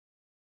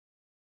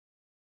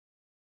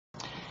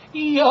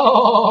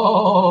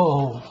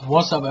Yo,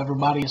 what's up,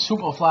 everybody? It's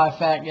Superfly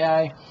Fat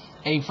Guy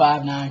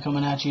 859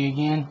 coming at you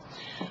again.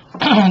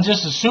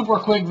 Just a super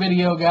quick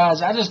video,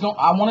 guys. I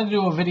wanted to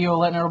do a video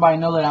letting everybody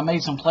know that I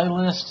made some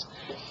playlists.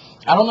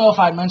 I don't know if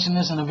I mentioned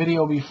this in a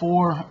video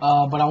before,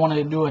 but I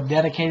wanted to do a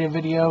dedicated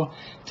video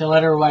to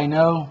let everybody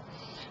know.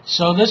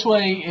 So this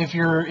way, if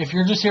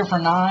you're just here for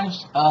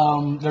knives,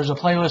 there's a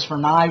playlist for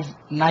knife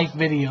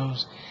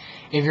videos.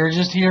 If you're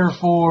just here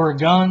for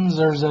guns,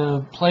 there's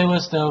a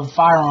playlist of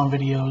firearm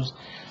videos,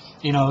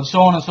 you know,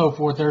 so on and so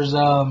forth. There's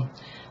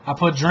I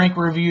put drink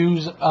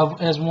reviews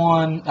as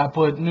one. I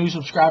put new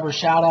subscriber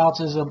shoutouts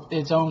as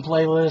its own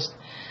playlist.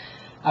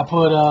 I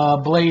put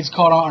blades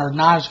caught on, or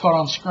knives caught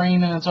on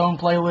screen in its own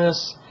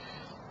playlist.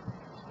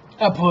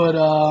 I put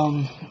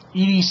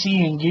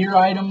EDC and gear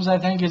items, I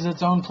think, is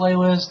its own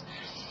playlist.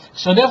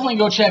 So definitely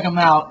go check them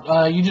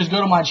out. You just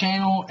go to my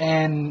channel,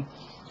 and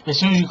as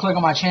soon as you click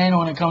on my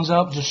channel and it comes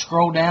up, just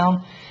scroll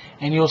down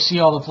and you'll see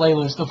all the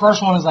playlists. The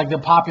first one is like the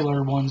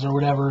popular ones or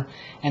whatever,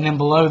 and then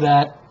below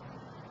that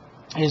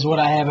is what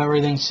I have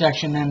everything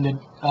sectioned into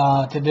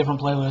to different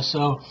playlists.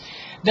 So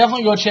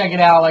definitely go check it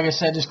out. Like I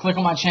said, just click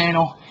on my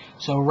channel.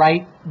 So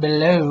right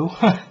below,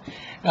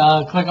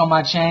 click on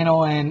my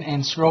channel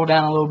and scroll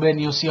down a little bit,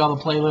 and you'll see all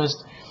the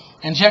playlists.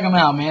 And check them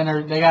out, man.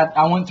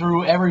 I went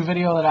through every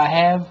video that I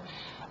have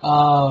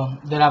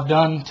that I've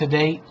done to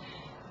date,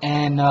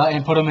 and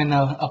put them in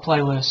a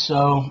playlist.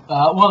 So,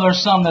 well,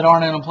 there's some that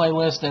aren't in a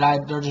playlist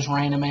they're just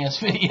random ass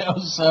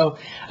videos. So,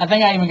 I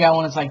think I even got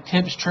one that's like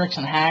tips, tricks,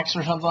 and hacks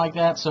or something like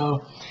that.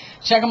 So,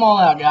 check them all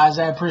out, guys.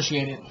 I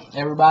appreciate it.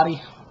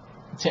 Everybody,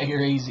 take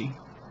her easy.